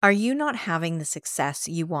Are you not having the success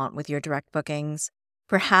you want with your direct bookings?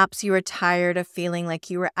 Perhaps you are tired of feeling like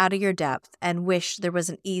you are out of your depth and wish there was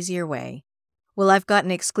an easier way. Well, I've got an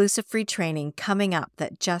exclusive free training coming up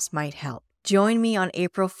that just might help. Join me on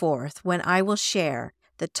April 4th when I will share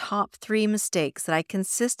the top 3 mistakes that I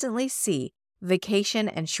consistently see vacation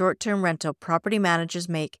and short-term rental property managers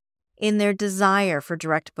make in their desire for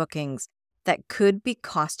direct bookings that could be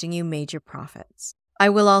costing you major profits. I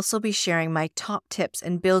will also be sharing my top tips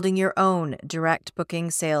in building your own direct booking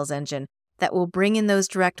sales engine that will bring in those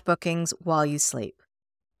direct bookings while you sleep.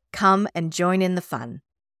 Come and join in the fun.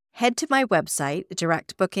 Head to my website,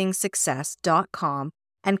 directbookingsuccess.com,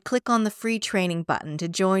 and click on the free training button to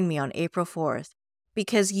join me on April 4th,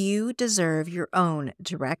 because you deserve your own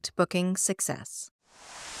direct booking success.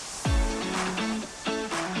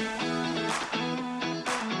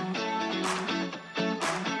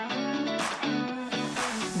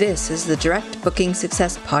 This is the Direct Booking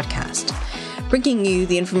Success Podcast, bringing you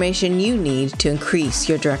the information you need to increase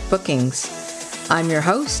your direct bookings. I'm your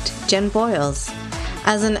host, Jen Boyles.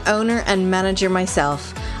 As an owner and manager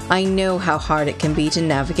myself, I know how hard it can be to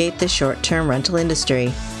navigate the short-term rental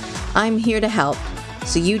industry. I'm here to help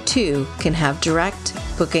so you too can have direct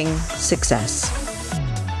booking success.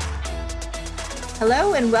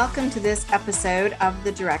 Hello and welcome to this episode of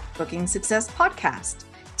the Direct Booking Success Podcast.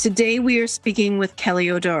 Today we are speaking with Kelly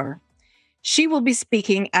Odor. She will be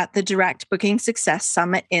speaking at the Direct Booking Success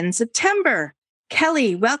Summit in September.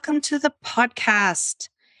 Kelly, welcome to the podcast.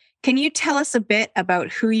 Can you tell us a bit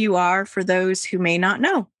about who you are for those who may not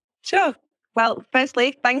know? Sure. Well,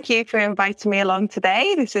 firstly, thank you for inviting me along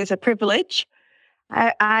today. This is a privilege.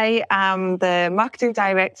 I am the marketing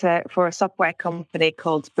director for a software company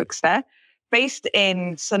called Bookster, based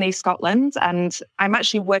in sunny Scotland, and I'm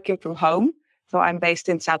actually working from home. So I'm based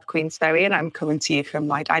in South Queensferry and I'm coming to you from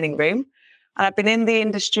my dining room. And I've been in the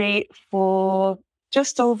industry for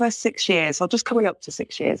just over 6 years, or just coming up to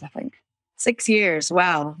 6 years, I think. 6 years.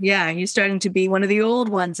 Wow. Yeah. You're starting to be one of the old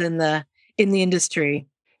ones in the industry.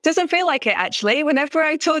 Doesn't feel like it, actually. Whenever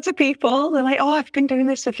I talk to people, they're like, oh, I've been doing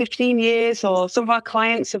this for 15 years, or some of our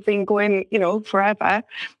clients have been going, forever.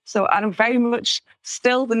 So I'm very much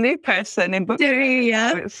still the new person in Bookster.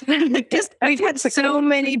 Yeah. We've had so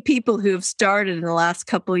many people who have started in the last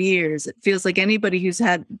couple of years. It feels like anybody who's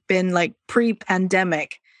been like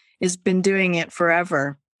pre-pandemic has been doing it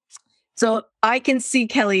forever. So I can see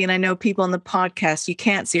Kelly, and I know people on the podcast, you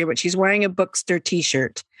can't see her, but she's wearing a Bookster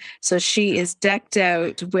t-shirt. So she is decked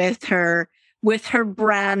out with her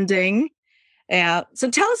branding.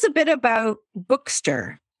 So tell us a bit about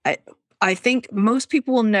Bookster. I think most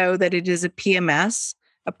people will know that it is a PMS,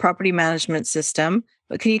 a property management system,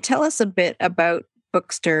 but can you tell us a bit about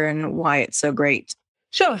Bookster and why it's so great?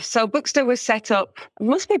 Sure. So Bookster was set up, it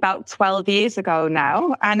must be about 12 years ago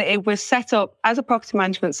now, and it was set up as a property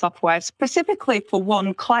management software specifically for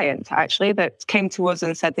one client, actually, that came to us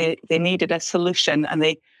and said they needed a solution, and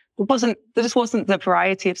there just wasn't the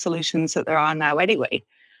variety of solutions that there are now anyway.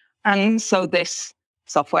 And so this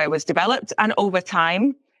software was developed, and over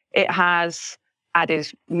time, it has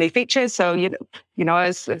added new features. So,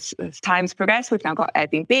 as time's progressed, we've now got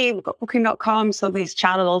Airbnb, we've got Booking.com. So these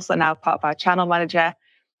channels are now part of our channel manager.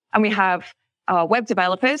 And we have our web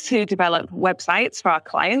developers who develop websites for our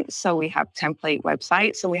clients. So we have template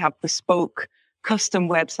websites and we have bespoke custom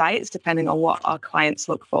websites, depending on what our clients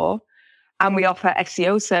look for. And we offer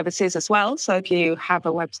SEO services as well. So if you have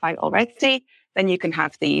a website already, then you can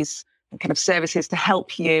have these kind of services to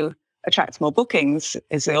help you attract more bookings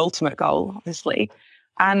is the ultimate goal, obviously.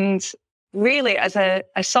 And really, as a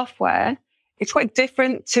software, it's quite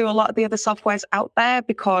different to a lot of the other softwares out there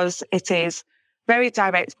because it is very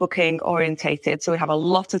direct booking orientated. So we have a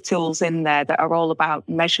lot of tools in there that are all about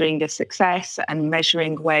measuring your success and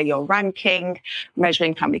measuring where you're ranking,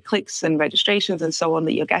 measuring how many clicks and registrations and so on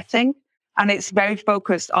that you're getting. And it's very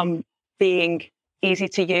focused on being easy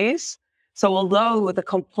to use. So although the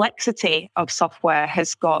complexity of software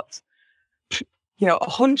has got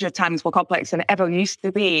 100 times more complex than it ever used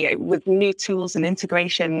to be, with new tools and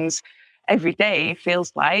integrations every day,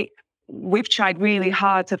 feels like we've tried really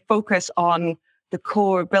hard to focus on the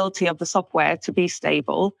core ability of the software to be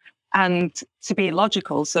stable and to be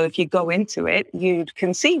logical. So if you go into it, you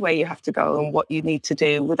can see where you have to go and what you need to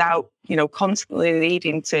do without, constantly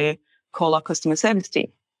needing to call our customer service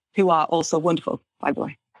team, who are also wonderful, by the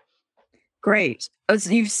way. Great.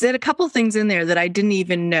 You've said a couple of things in there that I didn't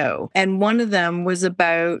even know. And one of them was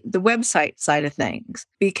about the website side of things,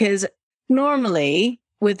 because normally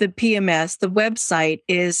with the PMS, the website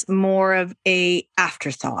is more of a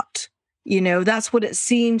afterthought. That's what it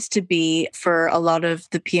seems to be for a lot of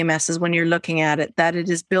the PMSs when you're looking at it, that it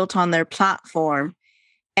is built on their platform.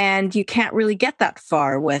 And you can't really get that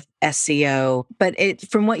far with SEO. But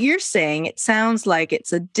from what you're saying, it sounds like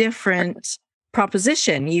it's a different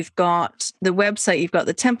proposition. You've got the website, you've got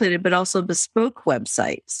the templated, but also bespoke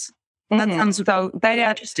websites. That sounds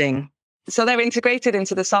interesting. So they're integrated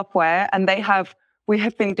into the software, and we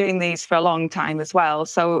have been doing these for a long time as well.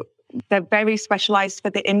 So they're very specialized for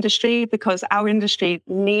the industry, because our industry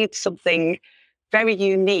needs something very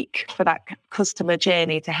unique for that customer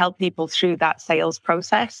journey to help people through that sales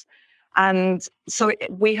process. And so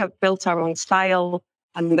we have built our own style,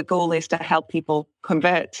 and the goal is to help people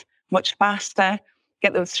convert much faster,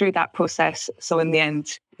 get them through that process. So in the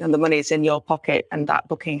end, the money is in your pocket and that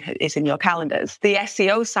booking is in your calendars. The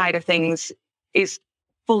SEO side of things is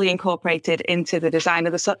fully incorporated into the design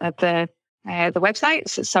of the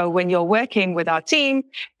websites. So when you're working with our team,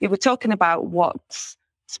 you were talking about what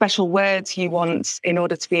special words you want in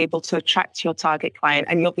order to be able to attract your target client.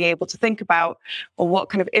 And you'll be able to think about, well, what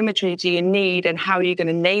kind of imagery do you need and how are you going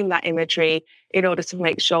to name that imagery in order to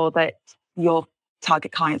make sure that your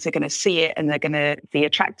target clients are going to see it and they're going to be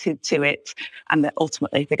attracted to it, and that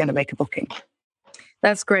ultimately they're going to make a booking.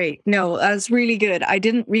 That's great. No, that's really good. I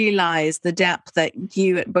didn't realize the depth that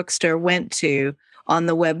you at Bookster went to on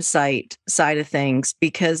the website side of things,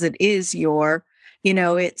 because it is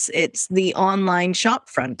it's the online shop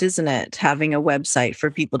front, isn't it? Having a website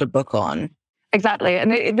for people to book on. Exactly.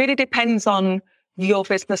 And it really depends on your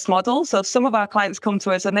business model. So some of our clients come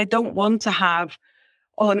to us and they don't want to have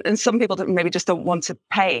and some people maybe just don't want to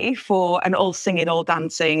pay for an all singing, all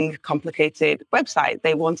dancing, complicated website.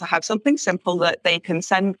 They want to have something simple that they can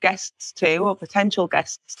send guests to, or potential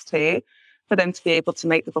guests to, for them to be able to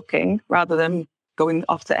make the booking, rather than going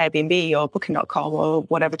off to Airbnb or booking.com or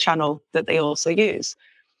whatever channel that they also use.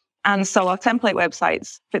 And so our template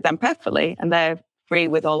websites fit them perfectly, and they're free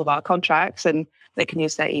with all of our contracts, and they can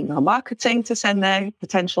use their email marketing to send their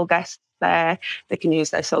potential guests there. They can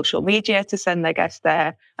use their social media to send their guests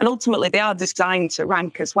there. And ultimately, they are designed to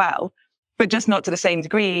rank as well, but just not to the same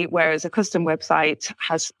degree, whereas a custom website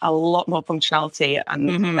has a lot more functionality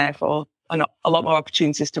and therefore a lot more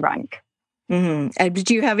opportunities to rank. And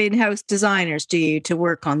did you have in-house designers, to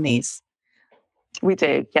work on these? We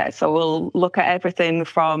do, yeah. So we'll look at everything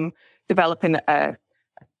from developing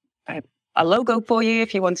a logo for you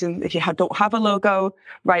if you don't have a logo,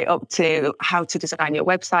 right up to how to design your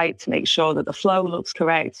website to make sure that the flow looks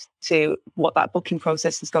correct, to what that booking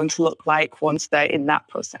process is going to look like once they're in that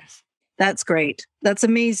process. That's great. That's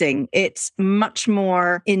amazing. It's much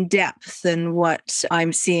more in depth than what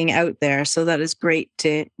I'm seeing out there. So that is great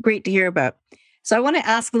to hear about. So I want to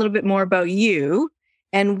ask a little bit more about you,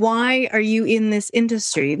 and why are you in this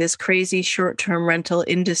industry, this crazy short-term rental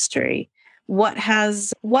industry? What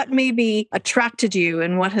maybe attracted you,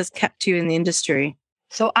 and what has kept you in the industry?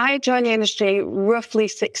 So I joined the industry roughly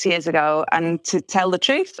 6 years ago. And to tell the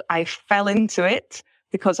truth, I fell into it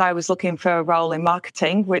because I was looking for a role in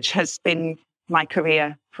marketing, which has been my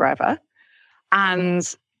career forever.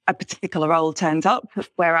 And a particular role turned up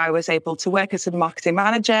where I was able to work as a marketing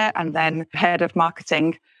manager and then head of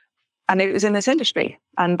marketing. And it was in this industry.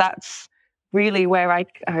 And that's really where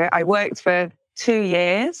I worked for 2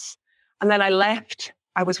 years. And then I left.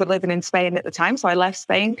 I was living in Spain at the time. So I left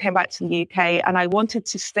Spain, came back to the UK, and I wanted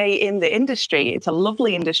to stay in the industry. It's a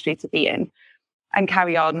lovely industry to be in, and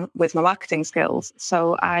carry on with my marketing skills.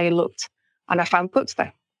 So I looked and I found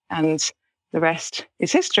Bookster, and the rest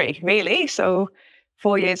is history, really. So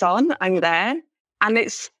 4 years on, I'm there. And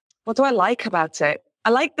what do I like about it?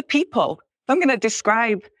 I like the people. If I'm going to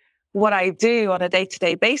describe what I do on a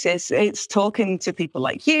day-to-day basis, it's talking to people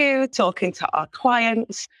like you, talking to our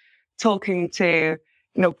clients, talking to,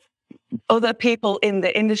 other people in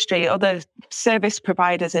the industry, other service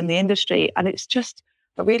providers in the industry. And it's just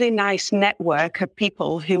a really nice network of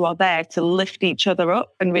people who are there to lift each other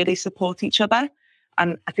up and really support each other.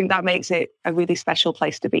 And I think that makes it a really special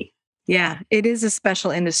place to be. Yeah, it is a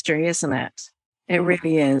special industry, isn't it? It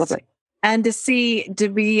really is. Lovely. And to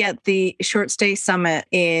be at the Short Stay Summit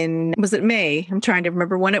was it May? I'm trying to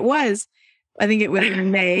remember when it was. I think it was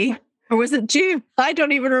in May. Or was it June? I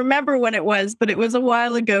don't even remember when it was, but it was a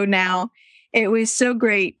while ago now. It was so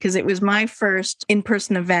great because it was my first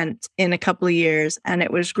in-person event in a couple of years. And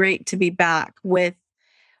it was great to be back with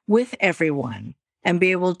everyone and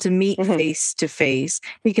be able to meet face to face,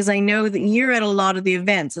 because I know that you're at a lot of the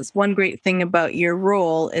events. It's one great thing about your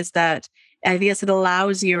role is that I guess it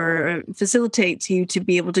allows you or facilitates you to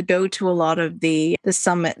be able to go to a lot of the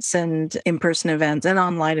summits and in-person events and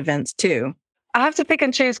online events too. I have to pick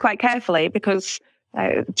and choose quite carefully, because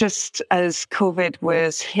just as COVID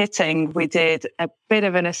was hitting, we did a bit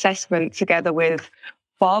of an assessment together with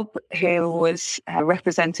Bob, who was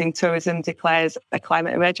representing Tourism Declares a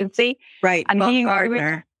Climate Emergency. Right, And Bob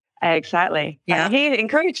Gardner. Exactly. Yeah. And he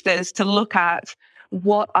encouraged us to look at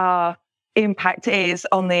what our impact is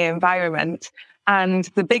on the environment. And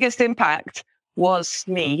the biggest impact was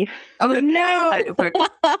me. Oh, no.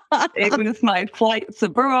 It was my flights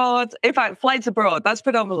abroad. In fact, flights abroad, that's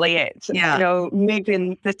predominantly it. Yeah.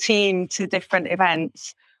 Moving the team to different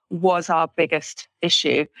events was our biggest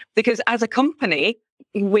issue. Because as a company,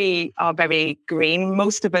 we are very green.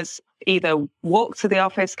 Most of us either walk to the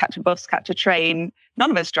office, catch a bus, catch a train.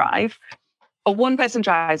 None of us drive. Or one person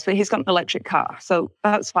drives, but he's got an electric car. So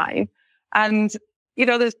that's fine. And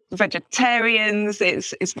there's vegetarians,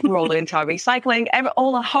 we're all into our recycling.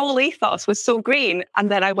 The whole ethos was so green. And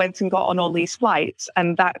then I went and got on all these flights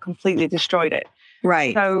and that completely destroyed it.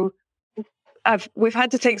 Right. So we've had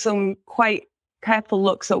to take some quite careful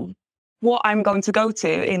looks at what I'm going to go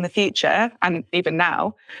to in the future and even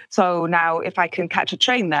now. So now if I can catch a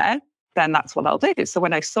train there, then that's what I'll do. So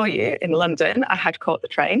when I saw you in London, I had caught the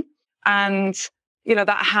train. And,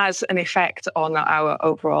 that has an effect on our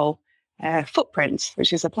overall footprint,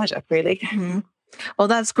 which is a pleasure, really. Mm-hmm. Well,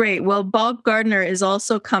 that's great. Well, Bob Gardner is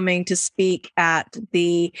also coming to speak at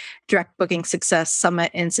the Direct Booking Success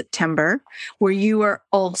Summit in September, where you are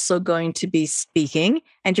also going to be speaking.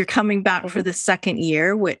 And you're coming back for the second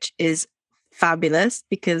year, which is fabulous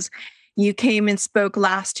because you came and spoke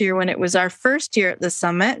last year when it was our first year at the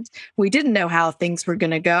summit. We didn't know how things were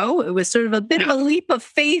going to go. It was sort of a bit of a leap of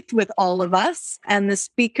faith with all of us. And the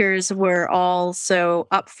speakers were all so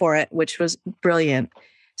up for it, which was brilliant.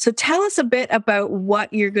 So tell us a bit about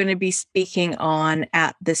what you're going to be speaking on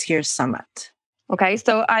at this year's summit. Okay,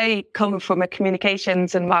 so I come from a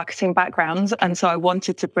communications and marketing background, and so I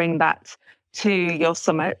wanted to bring that to your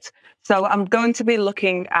summit. So I'm going to be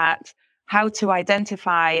looking at how to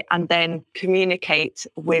identify and then communicate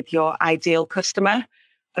with your ideal customer.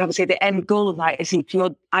 And obviously the end goal of that is if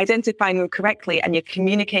you're identifying them correctly and you're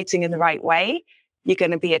communicating in the right way, you're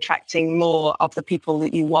going to be attracting more of the people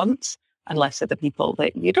that you want and less of the people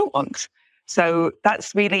that you don't want. So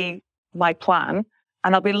that's really my plan.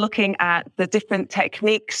 And I'll be looking at the different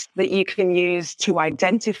techniques that you can use to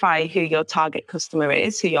identify who your target customer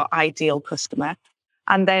is, who your ideal customer,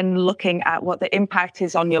 and then looking at what the impact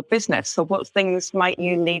is on your business. So what things might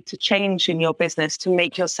you need to change in your business to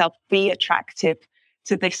make yourself be attractive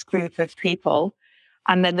to this group of people?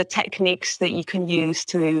 And then the techniques that you can use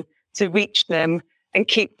to reach them and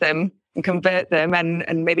keep them and convert them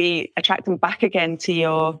and maybe attract them back again to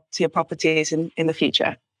your properties in the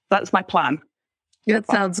future. That's my plan. That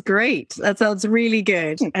sounds great. That sounds really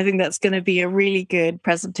good. I think that's going to be a really good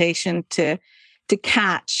presentation to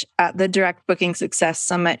catch at the Direct Booking Success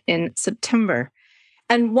Summit in September.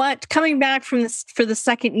 And coming back from this for the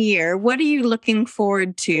second year, what are you looking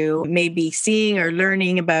forward to maybe seeing or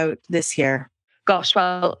learning about this year? Gosh,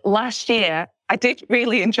 well, last year I did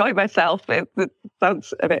really enjoy myself. It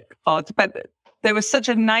sounds a bit odd, but there was such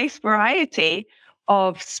a nice variety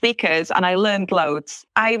of speakers and I learned loads.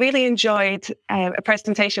 I really enjoyed a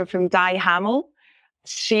presentation from Di Hamill.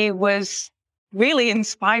 She was really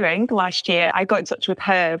inspiring last year. I got in touch with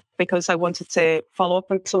her because I wanted to follow up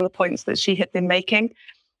on some of the points that she had been making.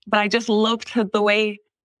 But I just loved the way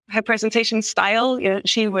her presentation style.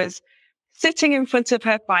 She was sitting in front of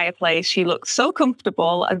her fireplace. She looked so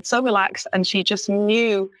comfortable and so relaxed, and she just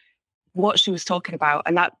knew what she was talking about.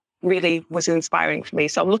 And that really was inspiring for me.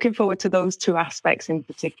 So I'm looking forward to those two aspects in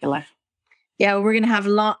particular. Yeah, we're going to have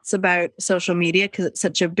lots about social media because it's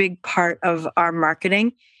such a big part of our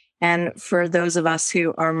marketing. And for those of us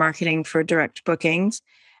who are marketing for direct bookings.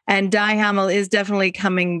 And Di Hamill is definitely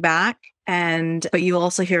coming back. But you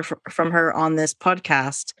also hear from her on this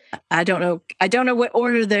podcast. I don't know what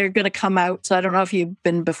order they're going to come out. So I don't know if you've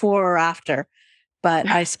been before or after, but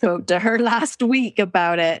I spoke to her last week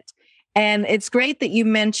about it. And it's great that you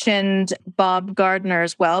mentioned Bob Gardner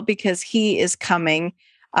as well, because he is coming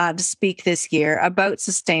to speak this year about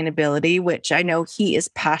sustainability, which I know he is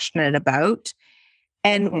passionate about.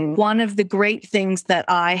 And one of the great things that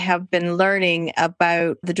I have been learning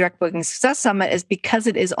about the Direct Booking Success Summit is because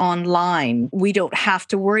it is online, we don't have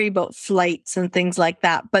to worry about flights and things like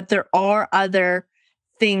that. But there are other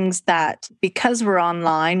things that, because we're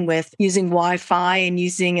online with using Wi-Fi and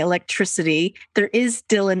using electricity, there is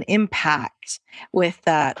still an impact with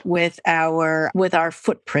that, with our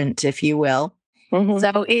footprint, if you will.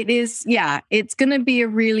 So it is, it's going to be a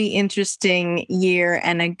really interesting year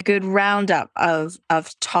and a good roundup of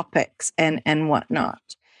topics and whatnot.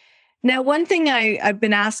 Now, one thing I've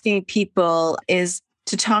been asking people is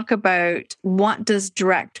to talk about, what does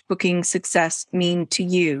direct booking success mean to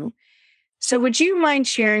you? So would you mind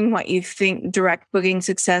sharing what you think direct booking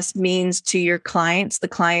success means to your clients, the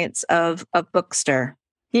clients of Bookster?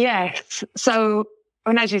 Yes. So,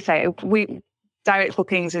 and as you say, direct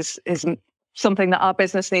bookings is something that our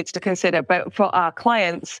business needs to consider, but for our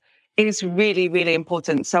clients, it is really, really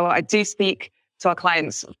important. So I do speak to our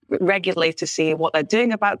clients regularly to see what they're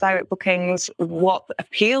doing about direct bookings, what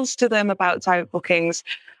appeals to them about direct bookings.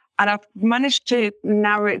 And I've managed to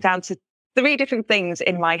narrow it down to 3 different things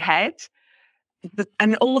in my head.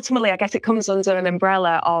 And ultimately, I guess it comes under an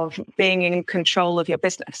umbrella of being in control of your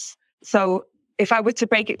business. So if I were to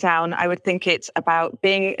break it down, I would think it's about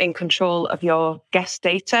being in control of your guest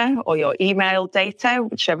data or your email data,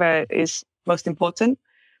 whichever is most important.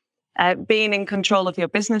 Being in control of your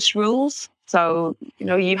business rules. So,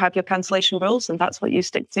 you have your cancellation rules and that's what you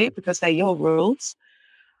stick to because they're your rules.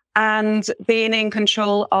 And being in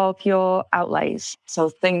control of your outlays. So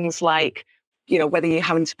things like, whether you're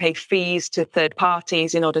having to pay fees to third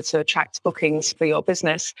parties in order to attract bookings for your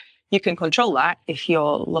business, you can control that if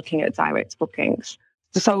you're looking at direct bookings.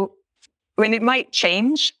 So, it might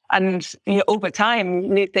change and over time,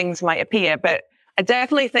 new things might appear, but I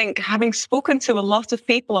definitely think, having spoken to a lot of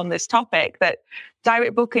people on this topic, that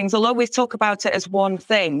direct bookings will always talk about it as one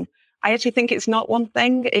thing. I actually think it's not one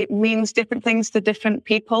thing. It means different things to different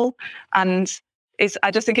people. And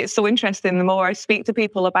I just think it's so interesting. The more I speak to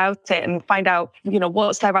people about it and find out,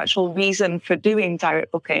 what's their actual reason for doing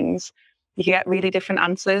direct bookings, you get really different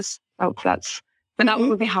answers. But that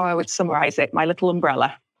would be how I would summarize it, my little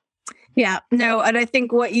umbrella. Yeah, no, and I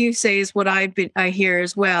think what you say is what I hear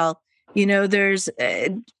as well. There's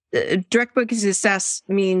direct booking success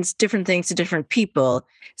means different things to different people.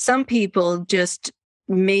 Some people just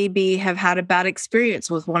maybe have had a bad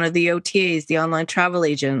experience with one of the OTAs, the online travel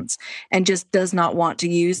agents, and just does not want to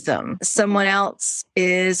use them. Someone else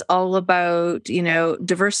is all about,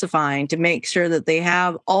 diversifying to make sure that they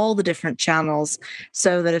have all the different channels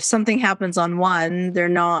so that if something happens on one, they're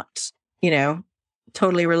not,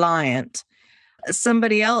 totally reliant.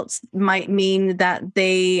 Somebody else might mean that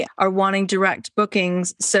they are wanting direct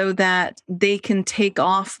bookings so that they can take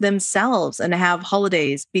off themselves and have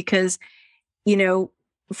holidays because,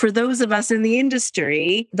 for those of us in the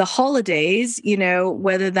industry, the holidays,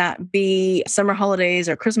 whether that be summer holidays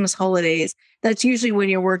or Christmas holidays, that's usually when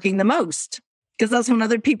you're working the most because that's when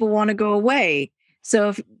other people want to go away.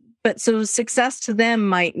 So success to them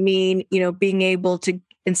might mean, being able to,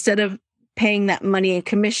 instead of paying that money in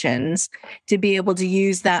commissions, to be able to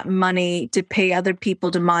use that money to pay other people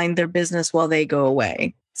to mind their business while they go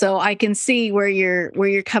away. So I can see where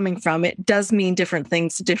you're coming from. It does mean different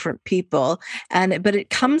things to different people, but it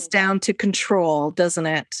comes down to control, doesn't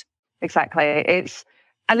it? Exactly.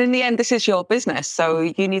 And in the end, this is your business, so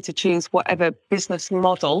you need to choose whatever business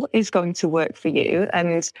model is going to work for you.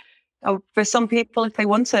 And for some people, if they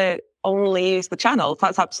want to only use the channel,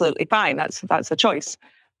 that's absolutely fine. That's a choice.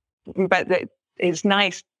 But it's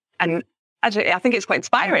nice. And actually, I think it's quite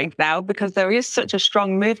inspiring now because there is such a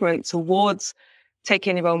strong movement towards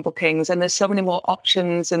taking your own bookings. And there's so many more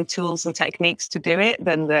options and tools and techniques to do it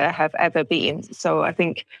than there have ever been. So I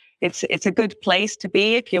think it's a good place to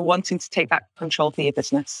be if you're wanting to take that control for your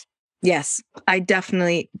business. Yes, I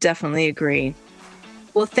definitely agree.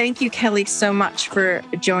 Well, thank you, Kelly, so much for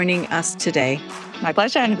joining us today. My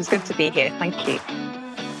pleasure. And it was good to be here. Thank you.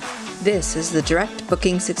 This is the Direct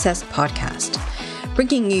Booking Success Podcast,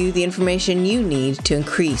 bringing you the information you need to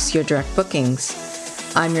increase your direct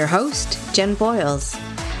bookings. I'm your host, Jen Boyles.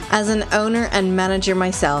 As an owner and manager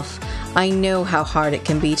myself, I know how hard it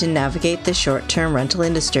can be to navigate the short-term rental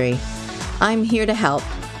industry. I'm here to help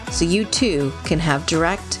so you too can have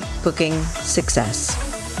direct booking success.